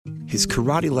his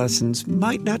karate lessons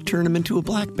might not turn him into a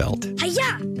black belt.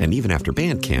 Hi-ya! And even after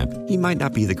band camp, he might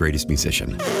not be the greatest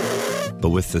musician.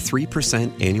 But with the 3%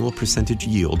 annual percentage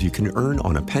yield you can earn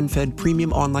on a PenFed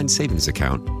premium online savings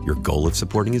account, your goal of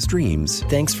supporting his dreams...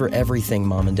 Thanks for everything,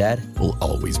 Mom and Dad. ...will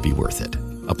always be worth it.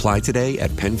 Apply today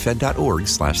at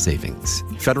PenFed.org/savings.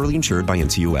 Federally insured by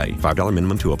NCUA. $5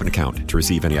 minimum to open account. To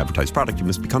receive any advertised product, you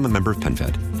must become a member of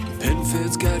PenFed.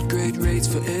 PenFed's got great rates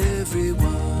for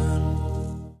everyone.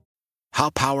 How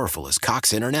powerful is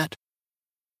Cox Internet?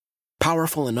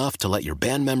 Powerful enough to let your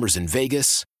band members in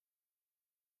Vegas,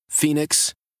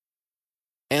 Phoenix,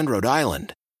 and Rhode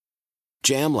Island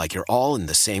jam like you're all in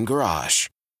the same garage.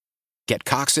 Get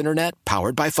Cox Internet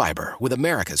powered by fiber with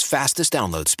America's fastest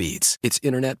download speeds. It's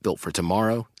internet built for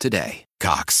tomorrow, today.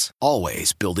 Cox,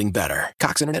 always building better.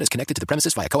 Cox Internet is connected to the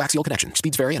premises via coaxial connection.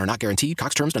 Speeds vary and are not guaranteed.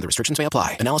 Cox terms and other restrictions may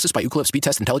apply. Analysis by Ookla Speed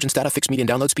Test Intelligence Data. Fixed median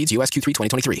download speeds. US Q3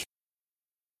 2023.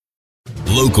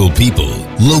 Local people,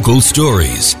 local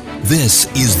stories. This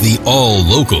is the All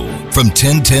Local from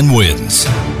 1010 Wins.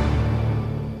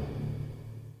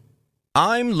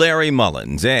 I'm Larry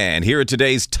Mullins, and here are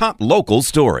today's top local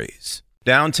stories.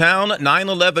 Downtown,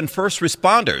 9/11 first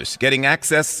responders getting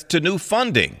access to new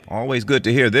funding. Always good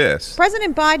to hear this.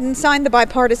 President Biden signed the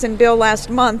bipartisan bill last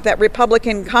month that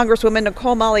Republican Congresswoman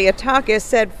Nicole Malliotakis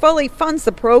said fully funds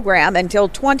the program until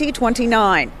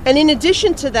 2029. And in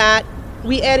addition to that,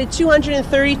 we added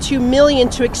 $232 million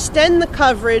to extend the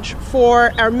coverage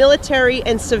for our military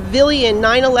and civilian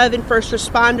 9/11 first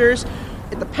responders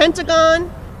at the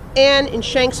Pentagon and in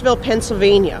Shanksville,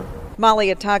 Pennsylvania.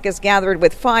 Malliotakis gathered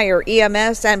with fire,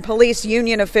 EMS, and police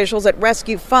union officials at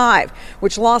Rescue 5,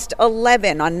 which lost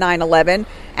 11 on 9/11,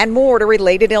 and more to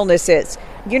related illnesses.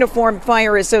 Uniform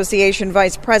Fire Association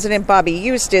Vice President Bobby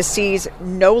Eustace sees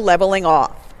no leveling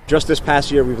off. Just this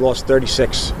past year, we've lost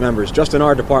 36 members, just in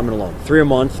our department alone. 3 a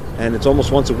month, and it's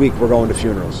almost once a week we're going to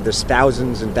funerals. There's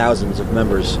thousands and thousands of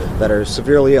members that are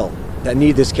severely ill, that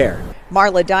need this care.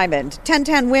 Marla Diamond,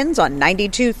 1010 Wins on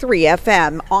 92.3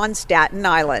 FM on Staten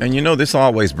Island. And you know, this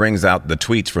always brings out the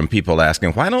tweets from people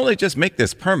asking, why don't they just make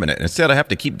this permanent instead of have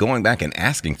to keep going back and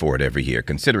asking for it every year,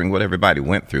 considering what everybody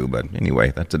went through. But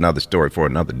anyway, that's another story for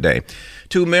another day.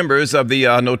 2 members of the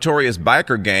notorious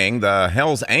biker gang, the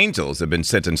Hells Angels, have been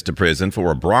sentenced to prison for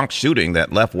a Bronx shooting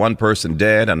that left one person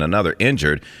dead and another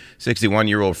injured.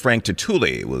 61-year-old Frank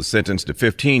Tutuli was sentenced to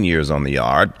 15 years on the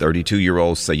yard.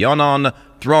 32-year-old Sayonon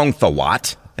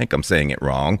Throngthawat, I think I'm saying it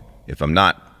wrong. If I'm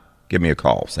not, give me a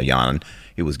call, Sayonon.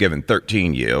 He was given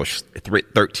 13 years.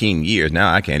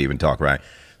 Now I can't even talk right.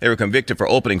 They were convicted for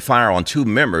opening fire on 2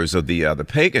 members of the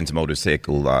Pagans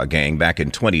motorcycle gang back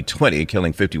in 2020,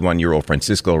 killing 51-year-old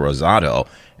Francisco Rosado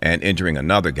and injuring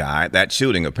another guy. That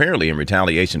shooting apparently in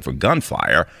retaliation for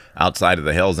gunfire outside of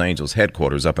the Hells Angels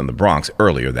headquarters up in the Bronx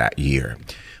earlier that year.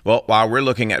 Well, while we're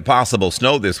looking at possible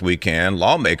snow this weekend,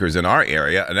 lawmakers in our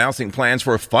area announcing plans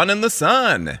for fun in the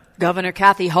sun. Governor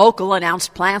Kathy Hochul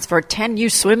announced plans for 10 new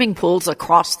swimming pools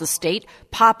across the state,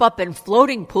 pop-up and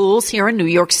floating pools here in New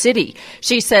York City.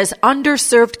 She says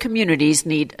underserved communities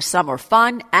need summer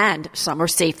fun and summer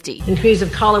safety. In communities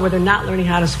of color where they're not learning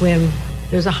how to swim,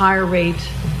 there's a higher rate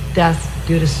of death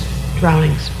due to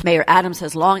drownings. Mayor Adams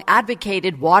has long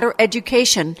advocated water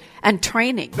education and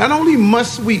training. Not only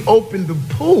must we open the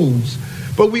pools,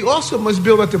 but we also must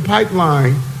build up the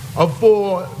pipeline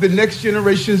for the next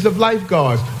generations of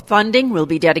lifeguards. Funding will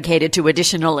be dedicated to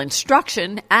additional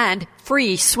instruction and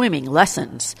free swimming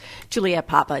lessons. Juliette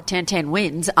Papa, 1010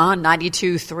 Wins on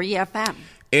 92.3 FM.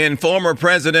 In former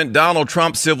President Donald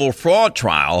Trump's civil fraud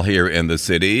trial here in the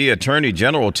city, Attorney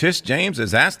General Tish James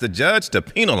has asked the judge to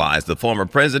penalize the former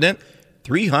president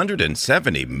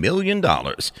 $370 million.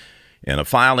 In a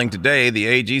filing today, the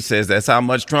AG says that's how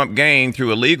much Trump gained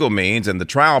through illegal means, and the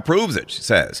trial proves it, she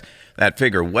says. That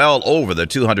figure well over the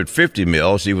 $250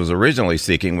 million she was originally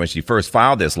seeking when she first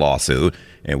filed this lawsuit,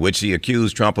 in which she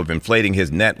accused Trump of inflating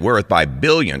his net worth by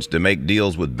billions to make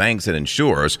deals with banks and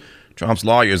insurers. Trump's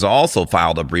lawyers also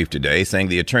filed a brief today saying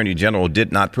the attorney general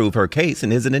did not prove her case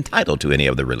and isn't entitled to any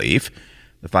of the relief.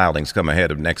 The filings come ahead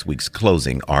of next week's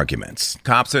closing arguments.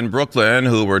 Cops in Brooklyn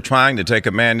who were trying to take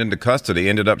a man into custody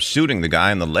ended up shooting the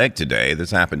guy in the leg today.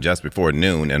 This happened just before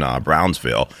noon in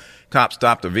Brownsville. Cops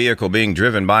stopped a vehicle being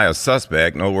driven by a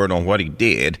suspect. No word on what he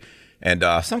did. And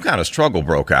some kind of struggle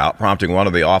broke out, prompting one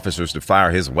of the officers to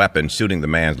fire his weapon, shooting the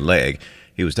man's leg.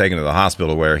 He was taken to the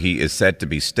hospital where he is said to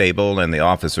be stable, and the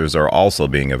officers are also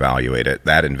being evaluated.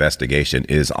 That investigation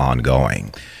is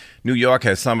ongoing. New York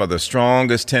has some of the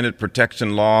strongest tenant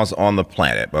protection laws on the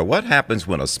planet. But what happens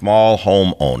when a small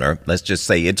homeowner, let's just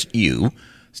say it's you,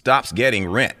 stops getting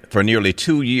rent for nearly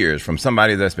 2 years from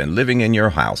somebody that's been living in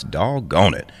your house.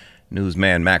 Doggone it.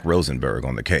 Newsman Mac Rosenberg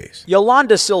on the case.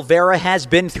 Yolanda Silvera has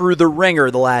been through the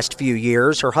ringer the last few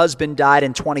years. Her husband died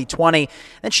in 2020,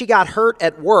 and she got hurt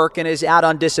at work and is out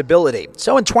on disability.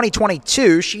 So in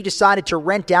 2022, she decided to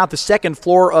rent out the second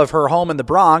floor of her home in the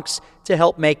Bronx to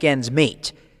help make ends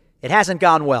meet. It hasn't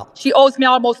gone well. She owes me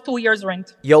almost 2 years'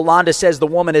 rent. Yolanda says the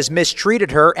woman has mistreated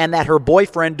her and that her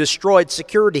boyfriend destroyed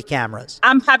security cameras.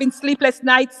 I'm having sleepless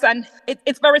nights, and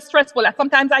it's very stressful.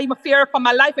 Sometimes I even fear for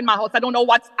my life in my house. I don't know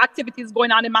what activity is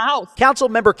going on in my house.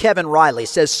 Councilmember Kevin Riley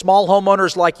says small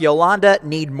homeowners like Yolanda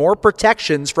need more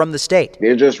protections from the state.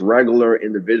 They're just regular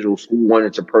individuals who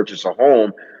wanted to purchase a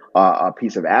home, a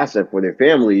piece of asset for their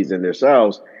families and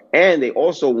themselves. And they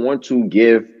also want to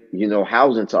give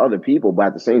housing to other people, but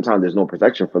at the same time, there's no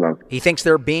protection for them. He thinks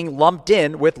they're being lumped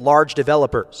in with large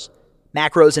developers.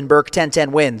 Mac Rosenberg,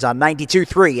 1010 Wins on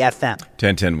 92.3 FM.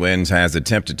 1010 Wins has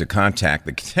attempted to contact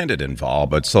the tenant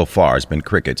involved, but so far it's been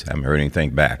crickets. Haven't heard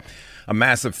anything back. A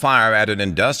massive fire at an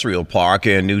industrial park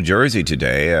in New Jersey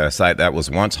today, a site that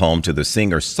was once home to the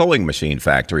Singer sewing machine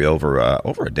factory over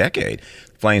a decade.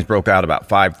 Flames broke out about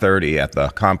 5:30 at the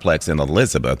complex in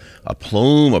Elizabeth. A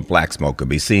plume of black smoke could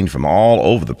be seen from all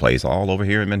over the place, all over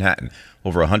here in Manhattan.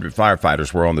 Over 100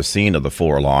 firefighters were on the scene of the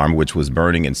 4-alarm, which was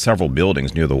burning in several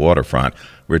buildings near the waterfront.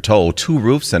 We're told 2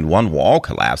 roofs and 1 wall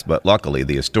collapsed, but luckily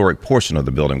the historic portion of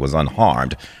the building was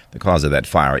unharmed. The cause of that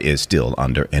fire is still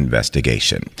under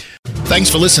investigation. Thanks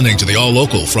for listening to the All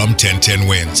Local from 1010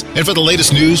 Wins. And for the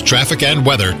latest news, traffic, and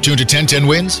weather, tune to 1010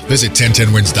 Wins, visit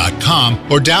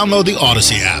 1010wins.com, or download the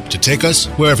Odyssey app to take us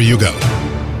wherever you go.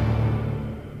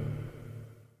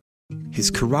 His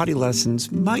karate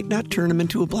lessons might not turn him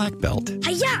into a black belt.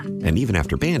 Hi-ya! And even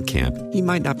after band camp, he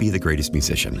might not be the greatest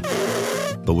musician.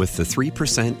 But with the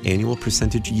 3% annual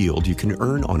percentage yield you can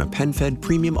earn on a PenFed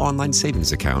premium online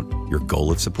savings account, your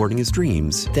goal of supporting his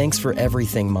dreams... Thanks for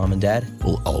everything, Mom and Dad.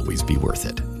 ...will always be worth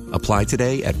it. Apply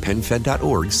today at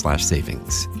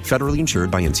PenFed.org/savings. Federally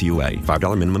insured by NCUA.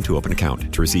 $5 minimum to open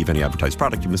account. To receive any advertised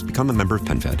product, you must become a member of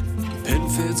PenFed.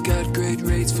 PenFed's got great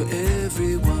rates for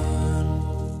everyone.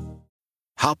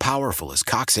 How powerful is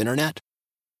Cox Internet?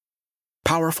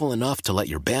 Powerful enough to let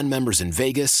your band members in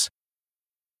Vegas,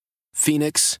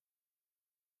 Phoenix,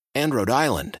 and Rhode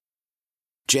Island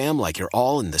jam like you're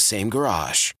all in the same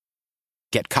garage.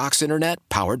 Get Cox Internet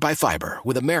powered by fiber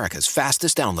with America's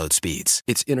fastest download speeds.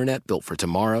 It's internet built for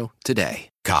tomorrow, today.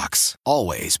 Cox,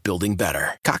 always building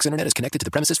better. Cox Internet is connected to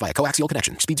the premises via coaxial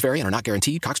connection. Speeds vary and are not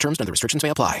guaranteed. Cox terms and other restrictions may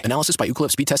apply. Analysis by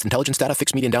Ookla Speed Test Intelligence Data.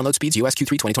 Fixed median download speeds. US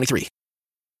Q3 2023.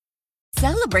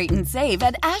 Celebrate and save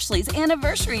at Ashley's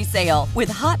Anniversary Sale. With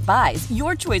Hot Buys,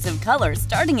 your choice of colors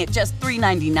starting at just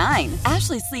 $3.99.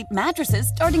 Ashley Sleep mattresses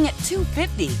starting at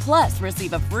 $2.50. Plus,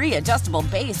 receive a free adjustable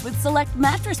base with select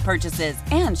mattress purchases.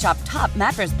 And shop top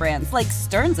mattress brands like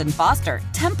Stearns & Foster,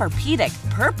 Tempur-Pedic,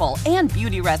 Purple, and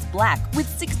Beautyrest Black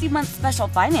with 60-month special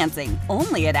financing.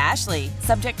 Only at Ashley.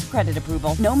 Subject to credit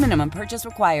approval. No minimum purchase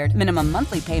required. Minimum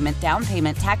monthly payment, down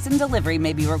payment, tax, and delivery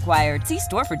may be required. See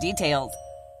store for details.